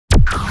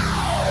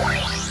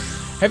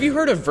Have you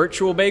heard of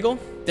Virtual Bagel?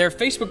 Their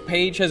Facebook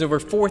page has over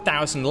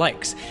 4,000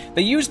 likes.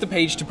 They use the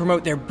page to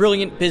promote their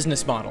brilliant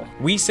business model.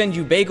 We send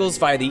you bagels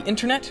via the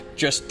internet,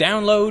 just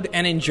download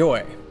and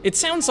enjoy. It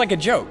sounds like a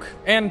joke,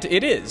 and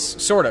it is,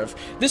 sort of.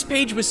 This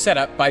page was set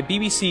up by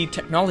BBC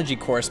technology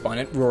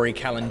correspondent Rory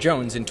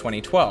Callan-Jones in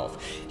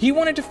 2012. He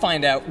wanted to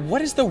find out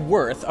what is the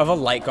worth of a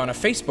like on a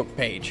Facebook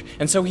page,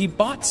 and so he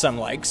bought some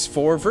likes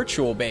for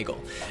Virtual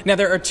Bagel. Now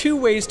there are two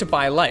ways to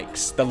buy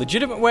likes, the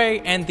legitimate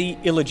way and the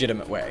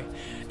illegitimate way.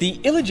 The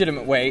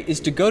illegitimate way is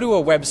to go to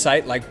a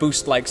website like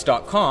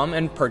boostlikes.com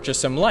and purchase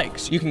some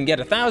likes. You can get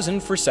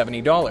 1,000 for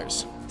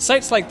 $70.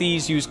 Sites like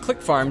these use click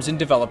farms in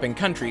developing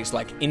countries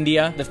like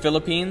India, the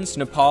Philippines,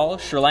 Nepal,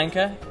 Sri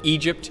Lanka,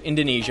 Egypt,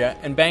 Indonesia,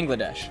 and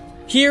Bangladesh.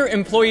 Here,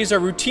 employees are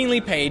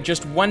routinely paid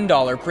just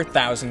 $1 per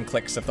 1,000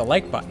 clicks of the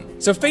like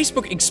button. So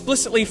Facebook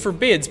explicitly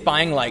forbids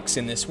buying likes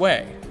in this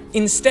way.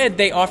 Instead,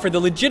 they offer the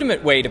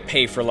legitimate way to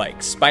pay for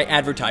likes, by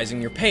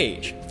advertising your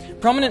page.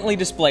 Prominently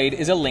displayed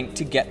is a link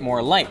to get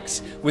more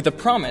likes, with the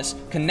promise,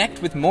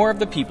 connect with more of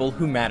the people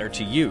who matter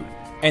to you.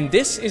 And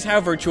this is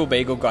how Virtual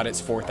Bagel got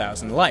its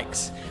 4,000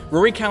 likes.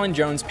 Rory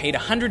Callan-Jones paid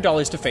 $100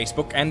 to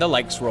Facebook and the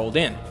likes rolled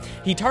in.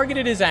 He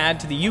targeted his ad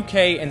to the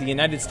UK and the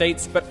United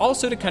States, but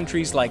also to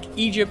countries like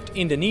Egypt,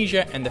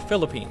 Indonesia, and the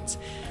Philippines.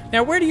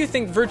 Now, where do you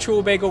think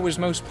Virtual Bagel was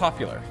most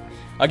popular?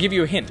 I'll give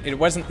you a hint, it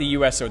wasn't the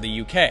US or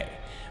the UK.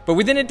 But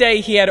within a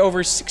day, he had over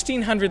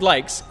 1,600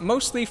 likes,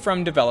 mostly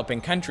from developing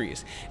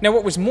countries. Now,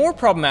 what was more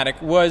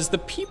problematic was the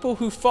people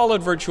who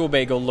followed Virtual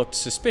Bagel looked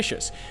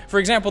suspicious. For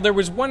example, there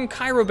was one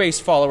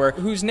Cairo-based follower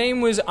whose name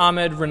was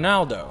Ahmed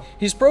Ronaldo.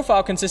 His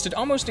profile consisted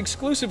almost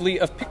exclusively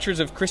of pictures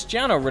of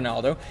Cristiano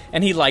Ronaldo,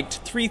 and he liked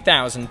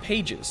 3,000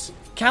 pages.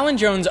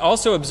 Callan-Jones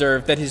also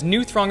observed that his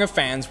new throng of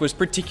fans was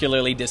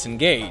particularly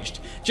disengaged,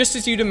 just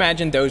as you'd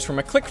imagine those from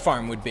a click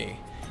farm would be.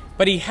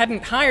 But he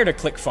hadn't hired a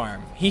click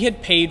farm, he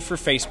had paid for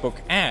Facebook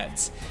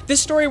ads.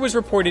 This story was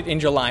reported in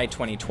July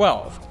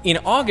 2012. In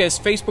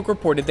August, Facebook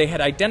reported they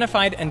had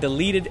identified and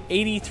deleted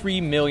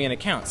 83 million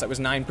accounts, that was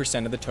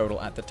 9% of the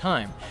total at the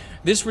time.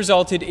 This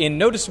resulted in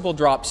noticeable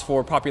drops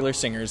for popular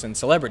singers and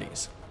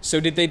celebrities. So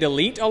did they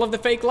delete all of the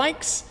fake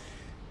likes?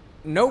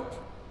 Nope,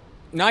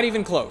 not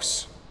even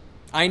close.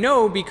 I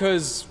know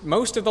because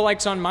most of the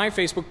likes on my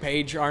Facebook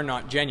page are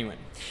not genuine.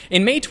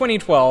 In May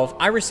 2012,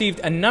 I received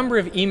a number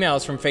of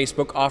emails from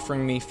Facebook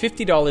offering me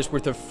 $50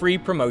 worth of free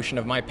promotion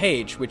of my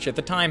page, which at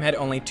the time had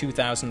only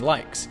 2,000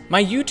 likes.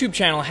 My YouTube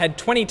channel had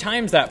 20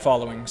 times that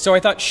following, so I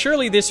thought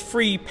surely this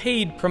free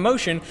paid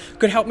promotion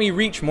could help me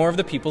reach more of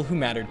the people who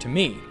mattered to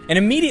me. And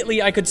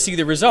immediately I could see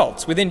the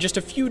results. Within just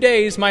a few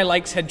days, my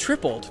likes had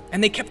tripled,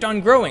 and they kept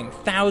on growing,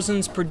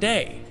 thousands per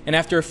day. And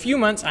after a few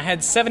months, I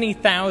had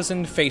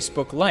 70,000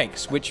 Facebook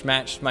likes, which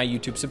matched my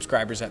YouTube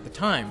subscribers at the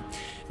time.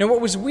 Now,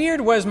 what was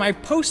weird was my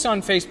posts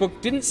on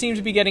Facebook didn't seem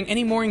to be getting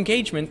any more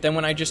engagement than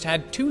when I just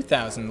had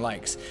 2,000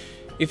 likes.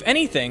 If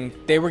anything,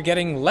 they were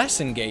getting less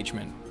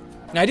engagement.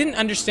 Now, I didn't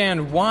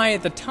understand why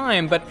at the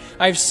time, but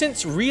I've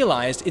since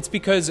realized it's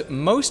because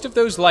most of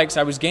those likes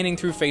I was gaining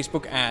through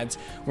Facebook ads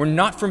were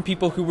not from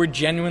people who were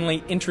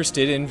genuinely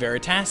interested in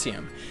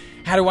Veritasium.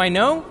 How do I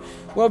know?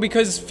 Well,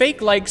 because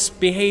fake likes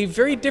behave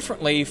very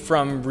differently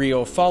from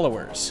real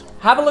followers.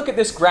 Have a look at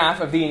this graph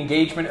of the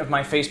engagement of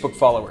my Facebook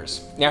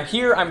followers. Now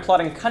here I'm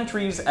plotting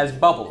countries as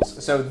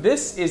bubbles. So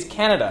this is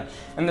Canada,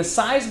 and the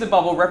size of the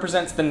bubble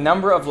represents the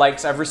number of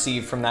likes I've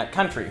received from that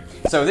country.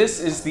 So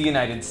this is the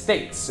United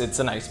States. It's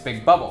a nice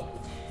big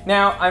bubble.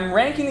 Now I'm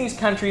ranking these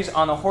countries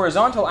on the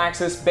horizontal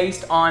axis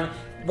based on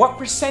what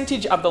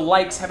percentage of the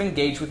likes have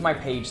engaged with my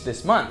page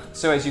this month.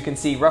 So as you can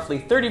see, roughly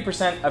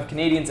 30% of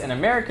Canadians and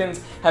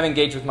Americans have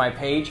engaged with my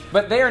page,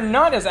 but they are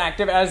not as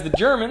active as the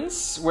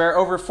Germans, where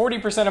over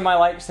 40% of my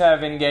likes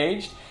have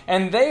engaged,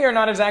 and they are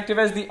not as active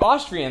as the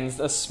Austrians,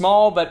 a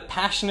small but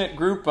passionate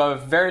group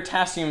of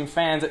Veritasium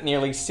fans at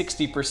nearly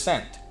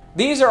 60%.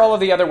 These are all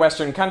of the other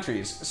Western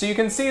countries, so you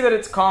can see that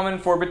it's common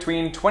for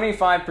between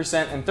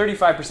 25% and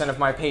 35% of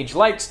my page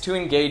likes to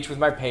engage with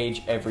my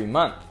page every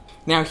month.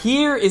 Now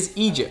here is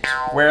Egypt,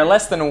 where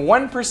less than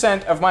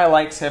 1% of my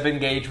likes have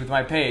engaged with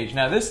my page.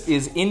 Now this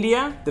is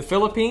India, the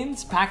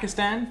Philippines,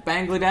 Pakistan,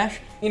 Bangladesh,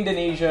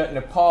 Indonesia,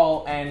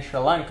 Nepal, and Sri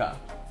Lanka.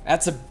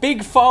 That's a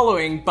big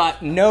following,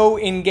 but no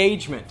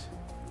engagement.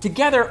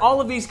 Together,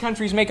 all of these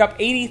countries make up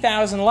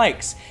 80,000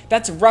 likes.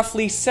 That's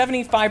roughly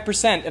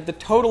 75% of the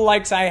total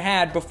likes I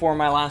had before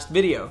my last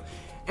video.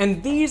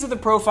 And these are the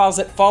profiles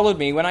that followed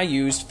me when I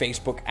used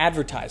Facebook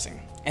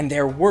advertising. And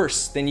they're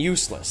worse than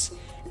useless.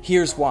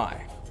 Here's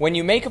why. When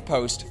you make a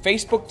post,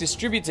 Facebook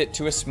distributes it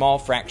to a small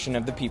fraction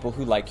of the people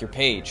who like your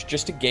page,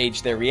 just to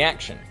gauge their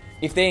reaction.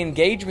 If they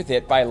engage with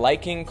it by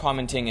liking,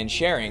 commenting, and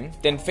sharing,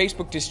 then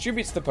Facebook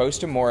distributes the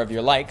post to more of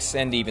your likes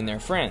and even their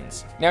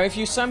friends. Now, if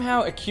you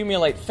somehow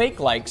accumulate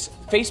fake likes,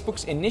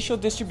 Facebook's initial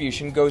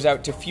distribution goes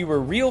out to fewer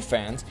real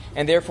fans,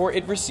 and therefore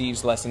it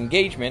receives less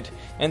engagement,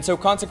 and so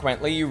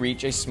consequently you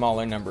reach a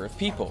smaller number of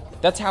people.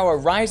 That's how a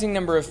rising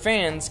number of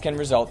fans can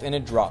result in a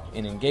drop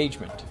in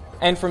engagement.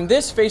 And from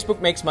this, Facebook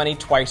makes money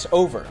twice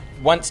over.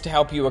 Once to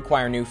help you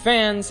acquire new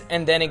fans,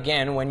 and then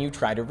again when you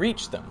try to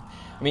reach them.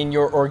 I mean,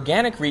 your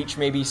organic reach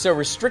may be so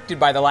restricted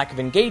by the lack of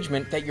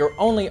engagement that your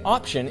only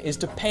option is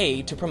to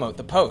pay to promote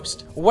the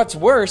post. What's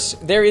worse,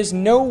 there is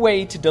no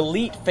way to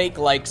delete fake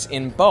likes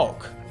in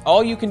bulk.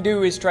 All you can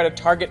do is try to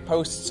target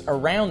posts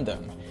around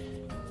them.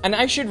 And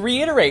I should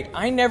reiterate,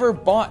 I never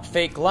bought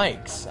fake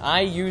likes. I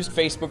used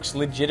Facebook's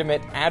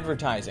legitimate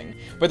advertising,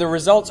 but the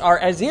results are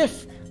as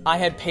if I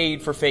had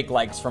paid for fake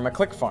likes from a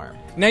click farm.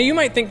 Now you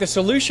might think the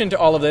solution to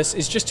all of this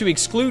is just to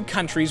exclude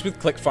countries with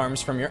click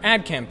farms from your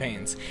ad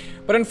campaigns,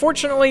 but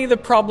unfortunately the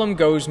problem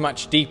goes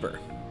much deeper.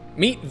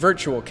 Meet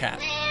Virtual Cat,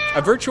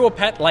 a virtual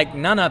pet like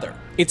none other.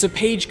 It's a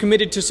page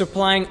committed to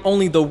supplying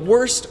only the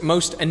worst,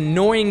 most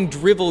annoying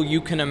drivel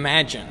you can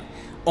imagine.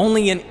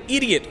 Only an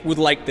idiot would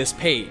like this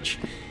page.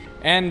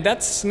 And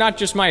that's not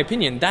just my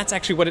opinion, that's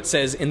actually what it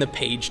says in the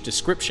page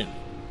description.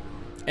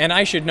 And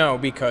I should know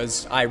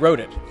because I wrote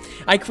it.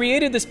 I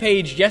created this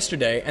page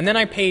yesterday, and then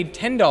I paid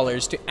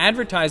 $10 to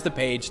advertise the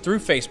page through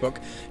Facebook,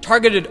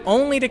 targeted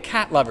only to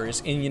cat lovers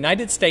in the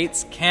United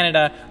States,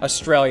 Canada,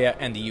 Australia,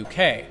 and the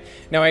UK.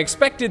 Now I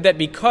expected that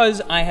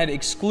because I had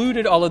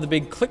excluded all of the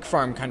big click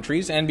farm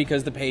countries, and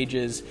because the page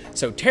is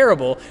so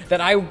terrible, that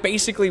I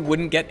basically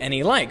wouldn't get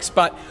any likes.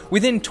 But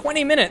within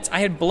 20 minutes, I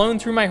had blown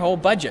through my whole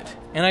budget,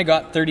 and I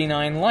got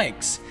 39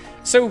 likes.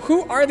 So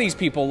who are these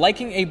people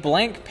liking a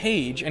blank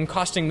page and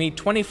costing me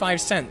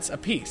 25 cents a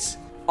piece?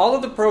 All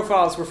of the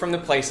profiles were from the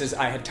places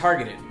I had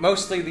targeted,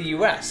 mostly the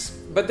US,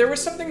 but there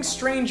was something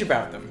strange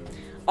about them.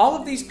 All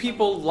of these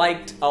people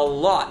liked a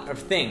lot of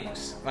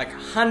things, like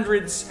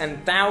hundreds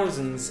and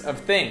thousands of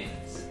things.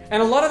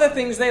 And a lot of the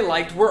things they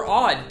liked were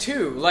odd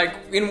too. Like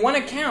in one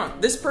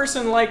account, this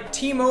person liked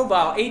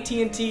T-Mobile,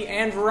 AT&T,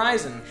 and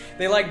Verizon.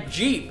 They liked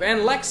Jeep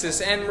and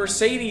Lexus and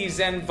Mercedes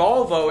and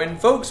Volvo and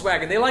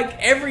Volkswagen. They liked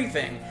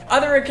everything.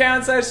 Other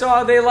accounts I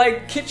saw, they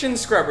liked kitchen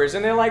scrubbers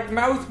and they liked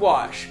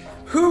mouthwash.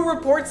 Who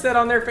reports that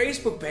on their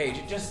Facebook page?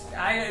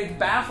 It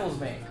baffles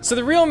me. So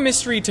the real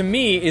mystery to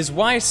me is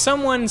why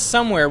someone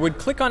somewhere would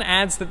click on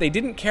ads that they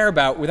didn't care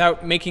about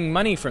without making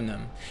money from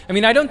them. I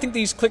mean, I don't think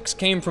these clicks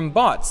came from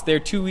bots. They're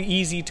too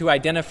easy to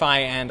identify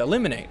and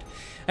eliminate.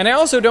 And I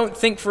also don't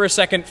think for a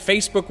second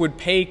Facebook would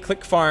pay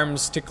click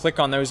farms to click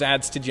on those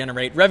ads to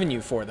generate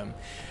revenue for them.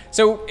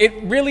 So it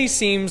really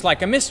seems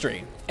like a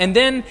mystery. And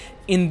then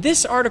in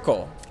this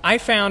article, I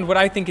found what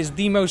I think is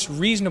the most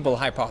reasonable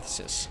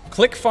hypothesis.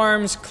 Click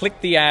farms click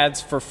the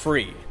ads for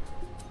free.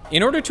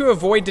 In order to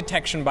avoid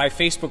detection by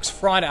Facebook's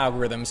fraud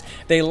algorithms,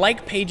 they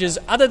like pages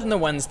other than the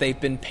ones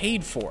they've been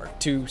paid for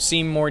to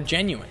seem more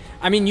genuine.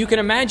 I mean, you can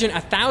imagine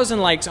 1,000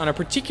 likes on a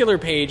particular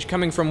page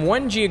coming from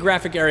one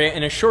geographic area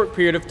in a short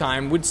period of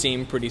time would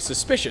seem pretty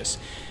suspicious.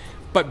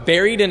 But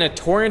buried in a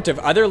torrent of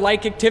other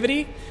like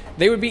activity,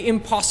 they would be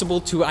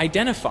impossible to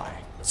identify.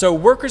 So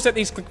workers at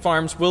these click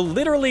farms will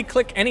literally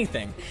click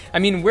anything. I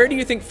mean, where do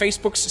you think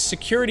Facebook's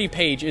security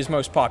page is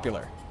most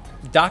popular?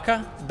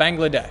 Dhaka,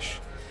 Bangladesh.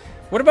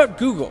 What about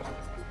Google?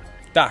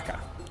 Dhaka.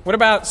 What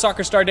about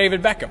soccer star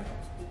David Beckham?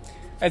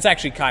 It's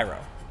actually Cairo.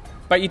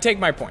 But you take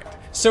my point.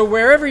 So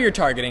wherever you're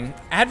targeting,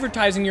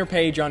 advertising your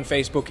page on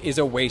Facebook is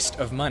a waste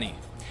of money.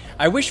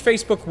 I wish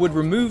Facebook would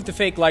remove the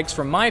fake likes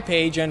from my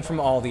page and from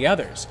all the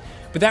others.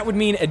 But that would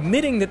mean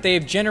admitting that they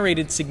have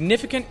generated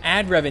significant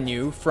ad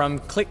revenue from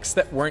clicks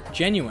that weren't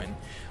genuine,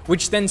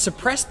 which then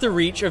suppressed the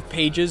reach of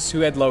pages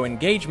who had low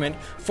engagement,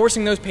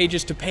 forcing those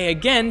pages to pay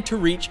again to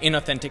reach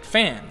inauthentic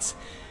fans.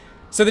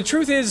 So the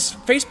truth is,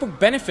 Facebook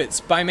benefits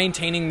by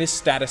maintaining this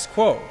status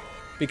quo,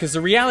 because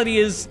the reality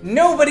is,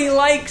 nobody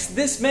likes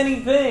this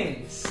many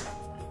things.